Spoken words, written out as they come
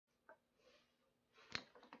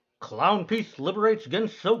Clown Peace liberates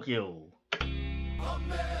against Tokyo.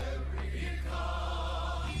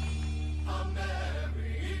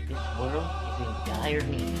 This world is in dire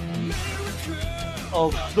need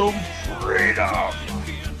of some freedom.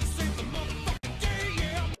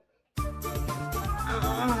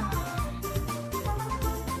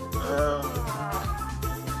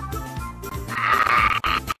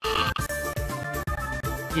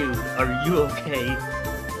 Dude, are you okay?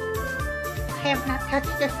 I have not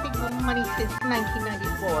touched a single money since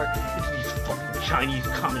 1994. It's these fucking Chinese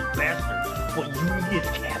commie bastards. What you need is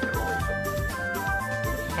capitalism.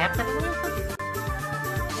 Capitalism?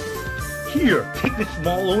 Here, take this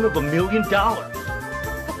small loan of $1 million. What's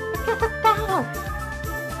a dollar?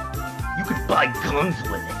 You could buy guns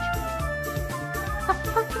with it. The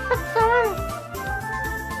fuck is a gun?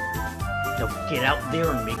 So get out there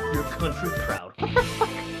and make your country proud. What the fuck?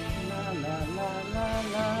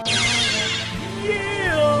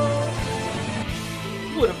 Yeah!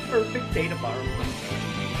 What a perfect day tomorrow.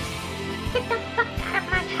 Get the fuck out of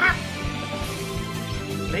my house!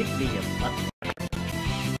 Make me a mother.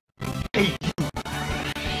 Hey, you!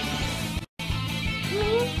 Me?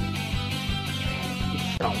 It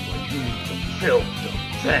sounds like you need some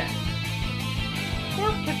self-defense.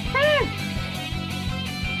 Self-defense?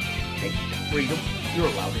 Thanks to freedom, you're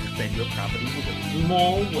allowed to defend your property with a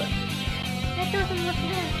small weapon. That doesn't look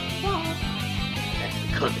very small. That's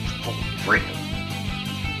because it's full of freedom.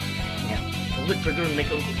 Now, pull the trigger and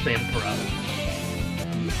make Uncle Sam proud.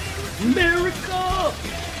 America!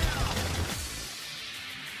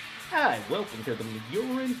 Hi, welcome to the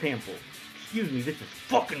Majoran Temple. Excuse me, this is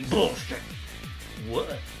fucking bullshit.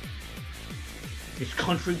 What? This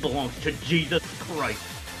country belongs to Jesus Christ.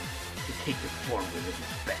 So take your foreign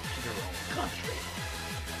religions back to your own country.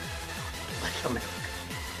 Let's America.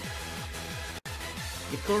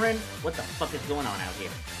 Yikurin, what the fuck is going on out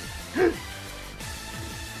here?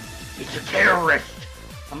 It's a terrorist!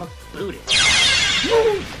 I'm a Buddhist.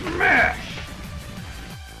 You smash!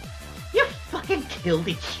 You fucking killed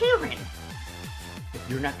a Ciryes! If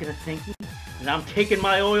you're not gonna thank me, then I'm taking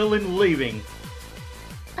my oil and leaving.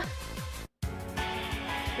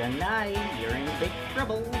 Tonight, you're in big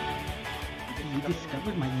trouble. You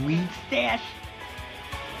discovered my weed stash?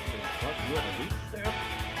 What, you have a weed stash?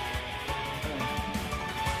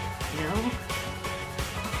 No?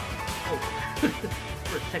 Oh,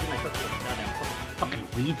 for a second I thought you were a goddamn Fucking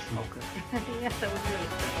weed smoker. Yes, that was really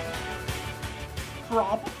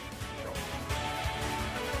Prop.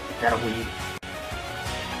 Is that a weed?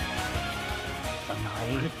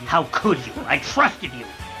 Tonight? How could you? I trusted you.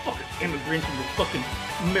 Fucking immigrants and your fucking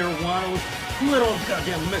marijuana. Let all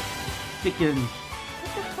goddamn Mexicans.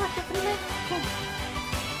 What the fuck is a Mexican?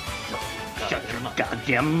 Shut your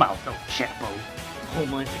goddamn mouth, oh Chapo.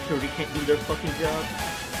 Homeland Security can't do their fucking job.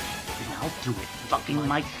 And I'll do it fucking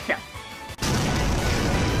myself.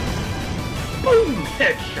 Boom!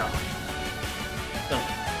 Headshot! Oh.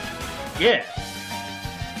 Yeah!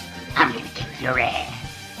 I'm gonna kick your ass.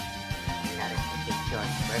 Not a chicken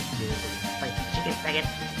joint first, dude. Like chicken second.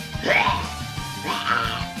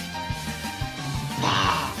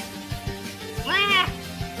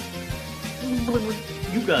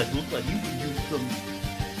 You guys look like you could use some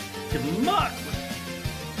democracy.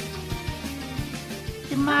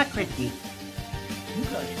 Democracy. You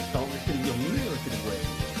guys should solve this in the American way.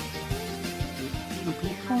 In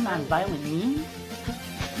peaceful, non-violent means?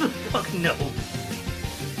 Fuck no.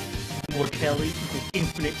 Mortality equals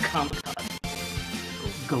infinite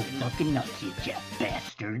kamikaze. Go fucking nuts, you jet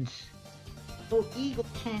bastards. Oh, Eagle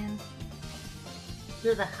Chan.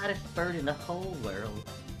 You're the hottest bird in the whole world.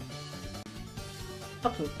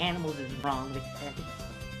 Fucking animals is wrong, they said.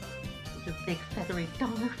 Your big feathery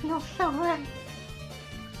donor feels so right.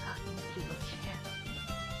 Fucking Eagle Chan.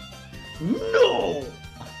 No!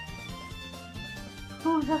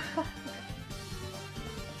 Who the fuck?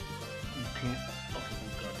 You can't fucking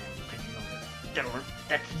goddamn opinion on that. Gentlemen,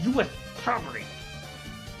 that's U.S. property.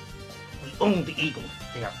 We own the eagles.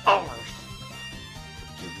 They are ours.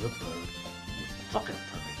 Give the bird you fucking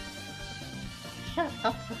furry. Shut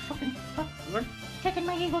up, the fucking fuck. You're taking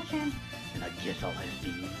my Eagle Chan. And I guess I'll have to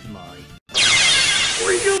use my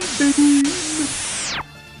freedom beam.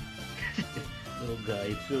 Little guy,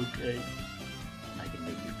 it's okay. I can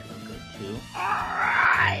make you feel good too.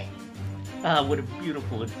 Alright! Ah, what a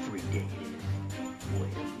beautiful and free day it is.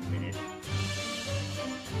 Wait a minute.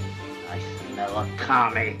 I smell a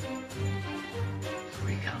commie.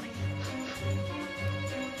 Free commie.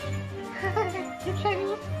 You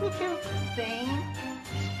Chinese, me too. Same.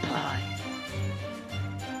 Spy.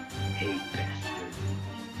 Hey, bastard.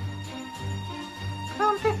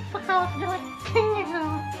 Come this fuck off, do it.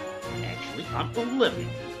 Actually, I'm 11, piece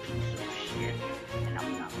of shit. And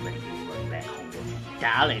I'm not letting you run back home to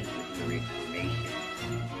Stalin with your information.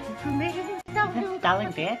 Information is Stalin.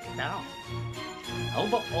 Stalin dead? No. How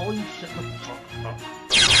about all you shut the fuck up?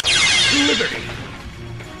 Liberty!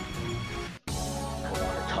 I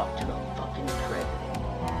want to talk to the fucking president.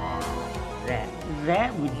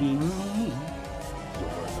 That would be me. You're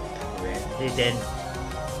the president.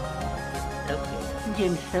 Okay.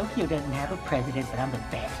 Jim Sokyo doesn't have a president, but I'm the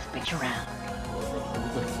baddest bitch around.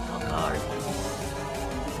 Who the fuck are you?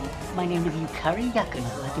 My name is Yukari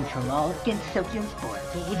Yakuno. I control all of Gen Sokyo's board.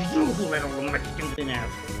 So it's you who let all the Mexicans in out.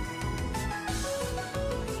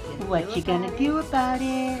 What you gonna do about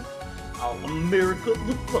it? Oh, America,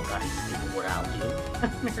 the fuck out of here, what I'll do.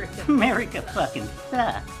 America fucking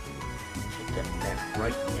sucks. Take that back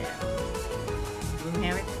right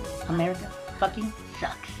now. America fucking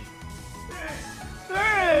sucks.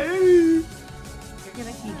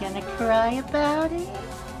 You gonna cry about it?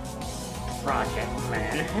 Project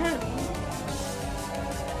Manhattan.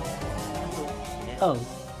 Oh,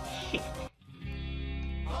 shit.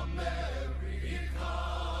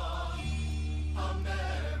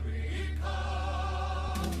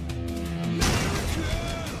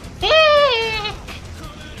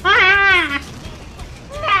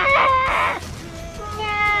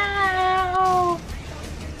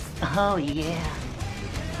 Oh yeah.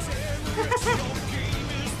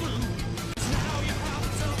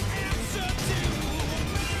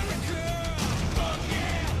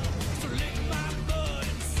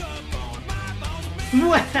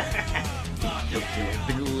 Tokyo has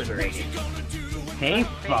been liberated. Hey,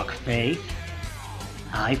 fuckface.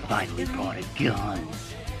 I finally brought a gun.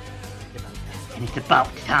 And it's about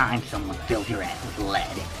time someone filled your ass with lead.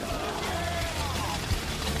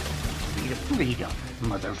 Freedom,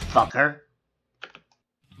 motherfucker.